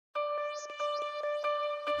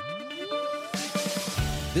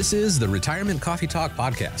This is the Retirement Coffee Talk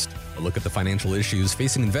Podcast, a look at the financial issues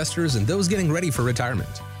facing investors and those getting ready for retirement.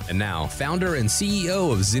 And now, founder and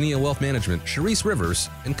CEO of Zinnia Wealth Management, Sharice Rivers,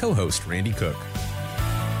 and co-host Randy Cook.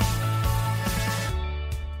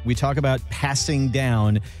 We talk about passing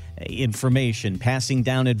down information, passing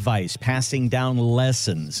down advice, passing down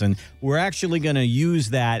lessons. And we're actually going to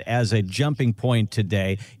use that as a jumping point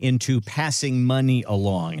today into passing money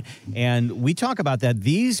along. And we talk about that.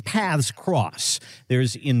 These paths cross.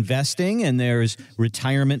 There's investing and there's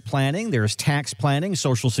retirement planning. There's tax planning,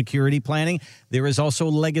 Social Security planning. There is also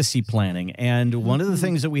legacy planning. And one of the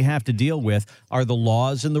things that we have to deal with are the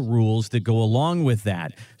laws and the rules that go along with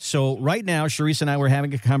that. So right now, Sharice and I were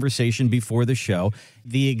having a conversation before the show.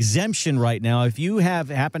 The exemption right now, if you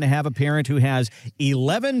happen to have a parent who has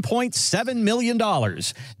 $11.7 million,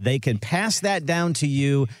 they can pass that down to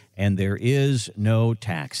you, and there is no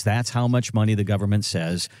tax. That's how much money the government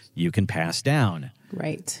says you can pass down.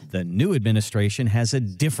 Right. The new administration has a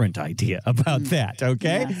different idea about that,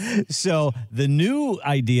 okay? Yes. So the new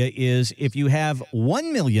idea is if you have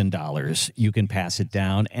 $1 million, you can pass it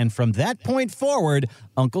down, and from that point forward,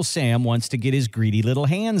 Uncle Sam wants to get his greedy little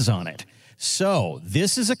hands on it. So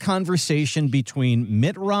this is a conversation between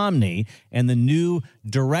Mitt Romney and the new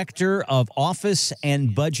Director of Office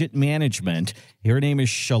and Budget Management. Her name is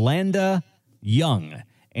Shalanda Young.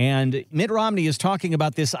 And Mitt Romney is talking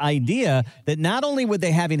about this idea that not only would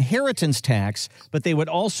they have inheritance tax, but they would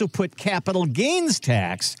also put capital gains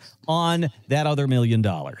tax on that other $1 million.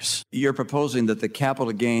 You're proposing that the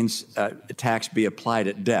capital gains tax be applied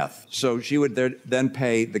at death. So she would then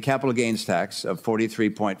pay the capital gains tax of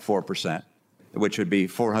 43.4%, which would be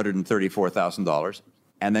 $434,000.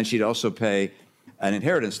 And then she'd also pay an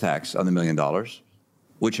inheritance tax on the $1 million,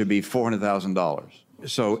 which would be $400,000.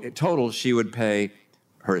 So in total,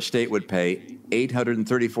 her estate would pay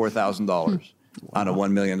 $834,000 on a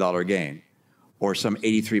 $1 million gain, or some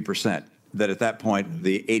 83%. That at that point,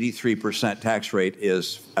 the 83% tax rate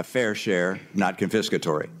is a fair share, not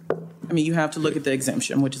confiscatory. I mean, you have to look at the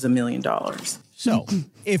exemption, which is $1 million. So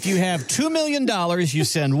if you have $2 million, you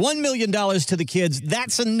send $1 million to the kids.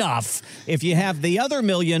 That's enough. If you have the other $1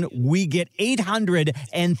 million, we get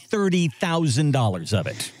 $830,000 of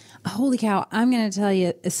it. Holy cow. I'm going to tell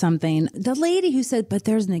you something. The lady who said, but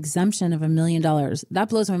there's an exemption of $1 million, that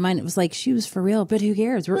blows my mind. It was like, she was for real, but who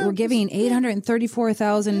cares? We're giving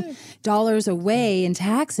 $834,000 away in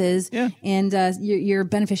taxes. Yeah. And your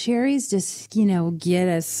beneficiaries just, get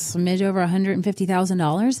a smidge over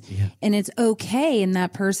 $150,000. Yeah. And it's okay in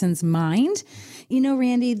that person's mind.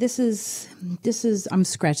 Randy, this is, I'm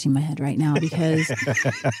scratching my head right now because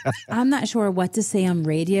I'm not sure what to say on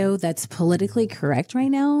radio that's politically correct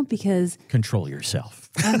right now because... Control yourself.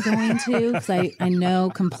 I'm going to, because I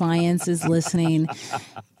know compliance is listening.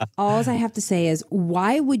 All I have to say is,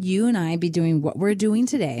 why would you and I be doing what we're doing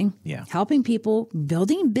today? Yeah. Helping people,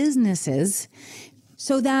 building businesses,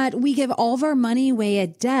 so that we give all of our money away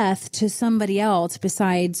at death to somebody else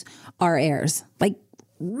besides our heirs? Like,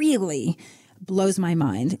 really blows my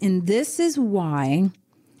mind. And this is why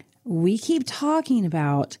we keep talking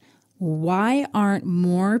about why aren't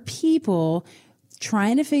more people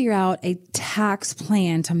trying to figure out a tax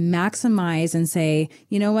plan to maximize and say,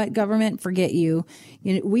 you know what, government, forget you.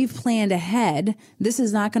 We've planned ahead. This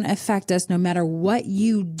is not going to affect us no matter what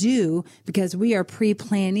you do because we are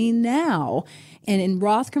pre-planning now. And in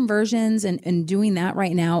Roth conversions and doing that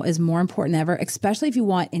right now is more important than ever, especially if you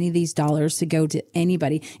want any of these dollars to go to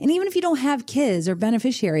anybody. And even if you don't have kids or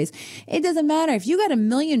beneficiaries, it doesn't matter. If you got $1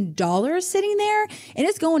 million sitting there and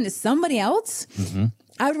it's going to somebody else,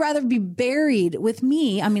 I would rather be buried with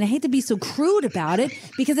me. I mean, I hate to be so crude about it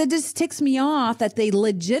because it just ticks me off that they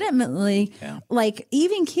legitimately,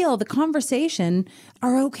 even keel the conversation,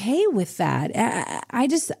 are okay with that.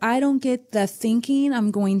 I don't get the thinking.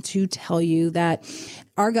 I'm going to tell you that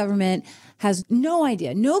our government has no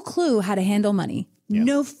idea, no clue how to handle money. Yeah.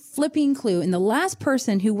 No flipping clue. And the last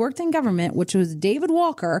person who worked in government, which was David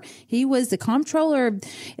Walker, he was the comptroller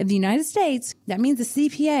of the United States. That means the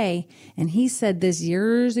CPA. And he said this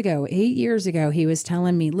years ago, 8 years ago, he was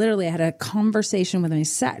telling me, literally, I had a conversation with him. I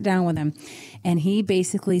sat down with him and he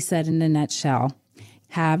basically said in a nutshell,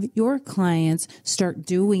 have your clients start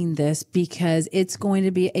doing this because it's going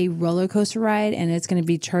to be a roller coaster ride and it's going to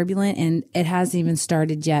be turbulent and it hasn't even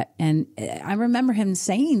started yet. And I remember him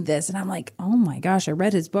saying this and I'm like, oh my gosh, I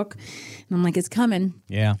read his book and I'm like, it's coming.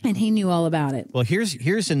 Yeah. And he knew all about it. Well,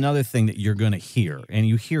 here's another thing that you're going to hear, and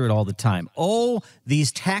you hear it all the time. Oh,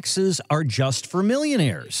 these taxes are just for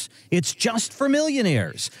millionaires. It's just for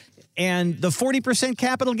millionaires. and the 40%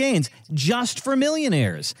 capital gains just for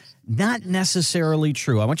millionaires. Not necessarily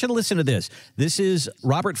true. I want you to listen to this. This is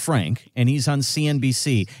Robert Frank, and he's on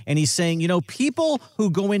CNBC, and he's saying, people who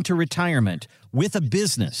go into retirement with a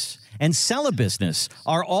business and sell a business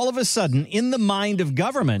are all of a sudden, in the mind of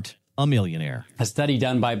government, a millionaire. A study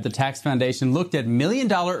done by the Tax Foundation looked at $1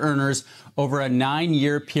 million earners over a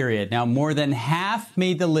 9-year period. Now, more than half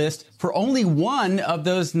made the list for only one of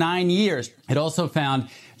those 9 years. It also found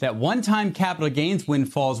that one-time capital gains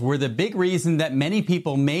windfalls were the big reason that many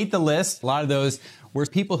people made the list. A lot of those were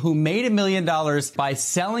people who made $1 million by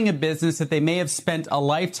selling a business that they may have spent a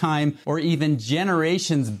lifetime or even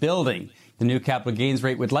generations building. The new capital gains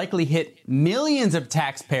rate would likely hit millions of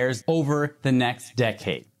taxpayers over the next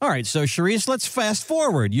decade. All right, so Charisse, let's fast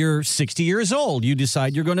forward. You're 60 years old. You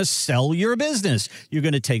decide you're going to sell your business. You're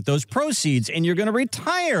going to take those proceeds and you're going to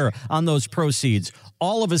retire on those proceeds.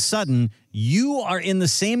 All of a sudden, you are in the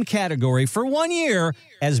same category for 1 year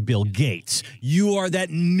as Bill Gates. You are that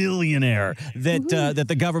millionaire that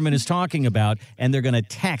the government is talking about, and they're going to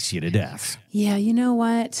tax you to death. Yeah, you know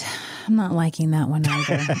what? I'm not liking that one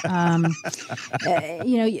either.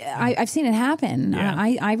 I've seen it happen. Yeah.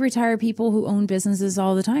 I retire people who own businesses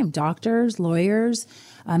all the time. Doctors, lawyers,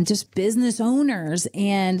 just business owners.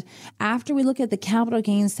 And after we look at the capital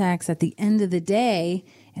gains tax at the end of the day,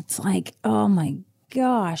 it's like, oh my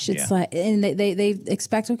gosh, it's like, and they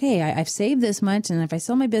expect, okay, I've saved this much, and if I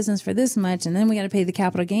sell my business for this much, and then we got to pay the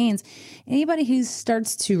capital gains. Anybody who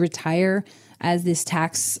starts to retire as this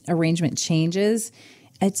tax arrangement changes,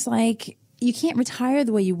 it's like you can't retire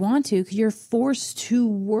the way you want to because you're forced to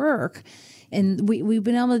work. And we've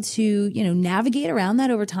been able to, navigate around that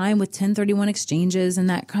over time with 1031 exchanges and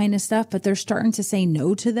that kind of stuff, but they're starting to say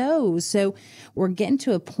no to those. So we're getting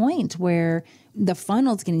to a point where the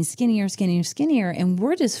funnel's getting skinnier, and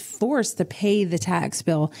we're just forced to pay the tax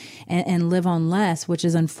bill and live on less, which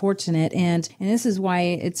is unfortunate. And this is why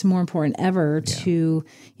it's more important ever to,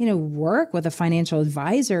 work with a financial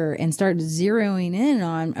advisor and start zeroing in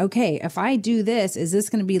on, okay, if I do this, is this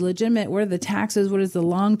going to be legitimate? What are the taxes? What is the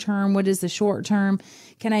long term? What is the short term?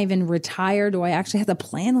 Can I even retire? Do I actually have to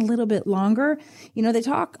plan a little bit longer? They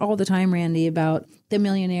talk all the time, Randy, about the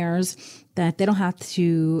millionaires that they don't have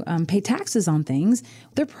to pay taxes on things.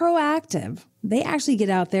 They're proactive. They actually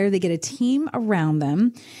get out there, they get a team around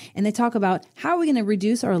them, and they talk about how are we going to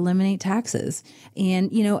reduce or eliminate taxes.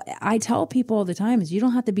 And, I tell people all the time is you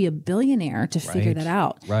don't have to be a billionaire to figure that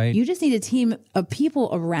out. Right. You just need a team of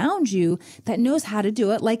people around you that knows how to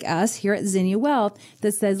do it, like us here at Zinnia Wealth,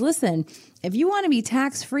 that says, listen, if you want to be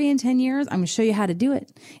tax-free in 10 years, I'm going to show you how to do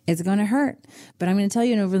it. It's going to hurt, but I'm going to tell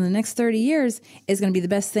you, over the next 30 years, it's going to be the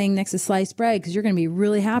best thing next to sliced bread because you're going to be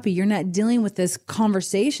really happy. You're not dealing with this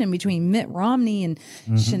conversation between Mitt Romney and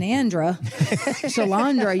Shalandra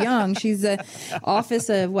Young. She's the Office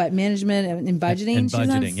of Management and Budgeting. And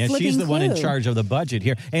budgeting. She's the one in charge of the budget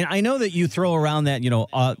here. And I know that you throw around that,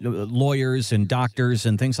 lawyers and doctors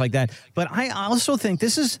and things like that. But I also think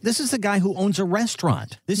this is the guy who owns a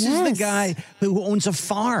restaurant. This is the guy who owns a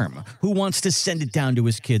farm, who wants to send it down to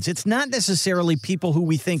his kids. It's not necessarily people who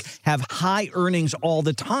we think have high earnings all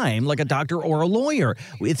the time, like a doctor or a lawyer.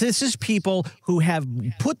 This is people who have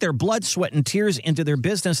put their blood, sweat, and tears into their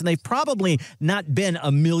business, and they've probably not been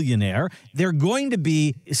a millionaire. They're going to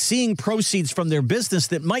be seeing proceeds from their business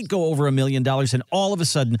that might go over $1 million, and all of a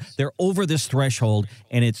sudden, they're over this threshold,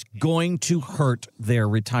 and it's going to hurt their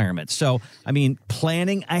retirement. So,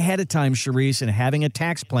 planning ahead of time, Charisse, and having a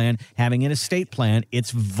tax plan, having an estate plan,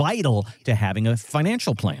 it's vital to having a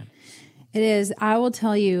financial plan. It is. I will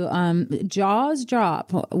tell you, jaws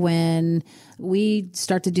drop when we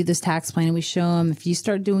start to do this tax plan and we show them, if you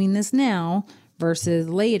start doing this now versus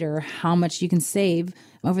later, how much you can save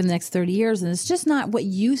over the next 30 years. And it's just not what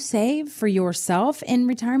you save for yourself in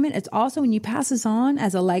retirement. It's also when you pass this on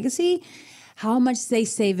as a legacy, how much they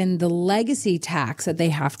save in the legacy tax that they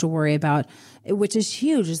have to worry about, which is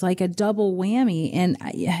huge. It's like a double whammy. And,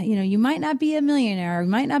 you might not be a millionaire, you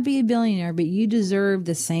might not be a billionaire, but you deserve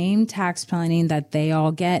the same tax planning that they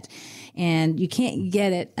all get. And you can't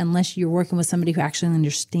get it unless you're working with somebody who actually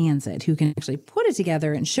understands it, who can actually put it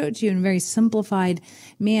together and show it to you in a very simplified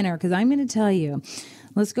manner. Because I'm going to tell you,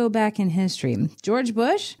 let's go back in history. George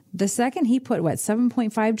Bush, the second, he put,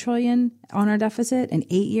 $7.5 trillion on our deficit in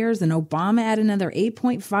 8 years. And Obama added another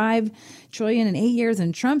 $8.5 trillion in 8 years.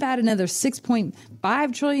 And Trump added another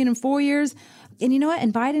 $6.5 trillion in 4 years. And you know what?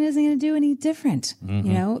 And Biden isn't going to do any different.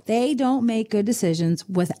 Mm-hmm. They don't make good decisions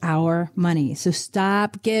with our money. So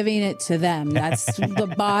stop giving it to them. That's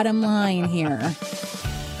the bottom line here.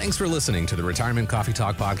 Thanks for listening to the Retirement Coffee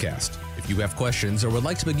Talk podcast. If you have questions or would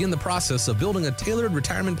like to begin the process of building a tailored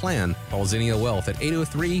retirement plan, call Zinnia Wealth at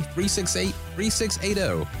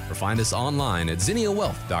 803-368-3680 or find us online at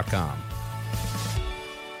zinniawealth.com.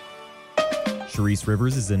 Sharice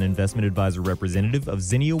Rivers is an investment advisor representative of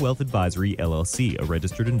Zinnia Wealth Advisory, LLC, a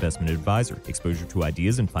registered investment advisor. Exposure to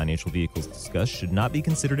ideas and financial vehicles discussed should not be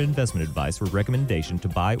considered investment advice or recommendation to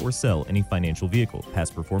buy or sell any financial vehicle.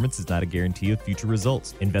 Past performance is not a guarantee of future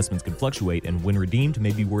results. Investments can fluctuate and when redeemed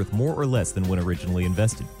may be worth more or less than when originally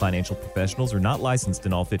invested. Financial professionals are not licensed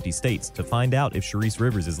in all 50 states. To find out if Sharice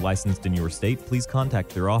Rivers is licensed in your state, please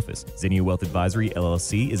contact their office. Zinnia Wealth Advisory,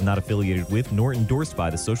 LLC is not affiliated with nor endorsed by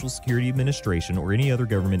the Social Security Administration or any other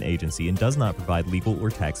government agency and does not provide legal or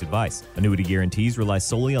tax advice. Annuity guarantees rely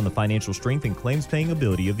solely on the financial strength and claims-paying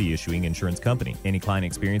ability of the issuing insurance company. Any client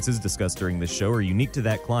experiences discussed during this show are unique to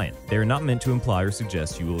that client. They are not meant to imply or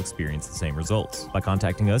suggest you will experience the same results. By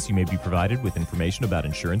contacting us, you may be provided with information about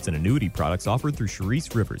insurance and annuity products offered through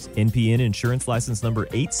Sharice Rivers, NPN Insurance License Number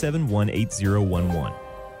 8718011.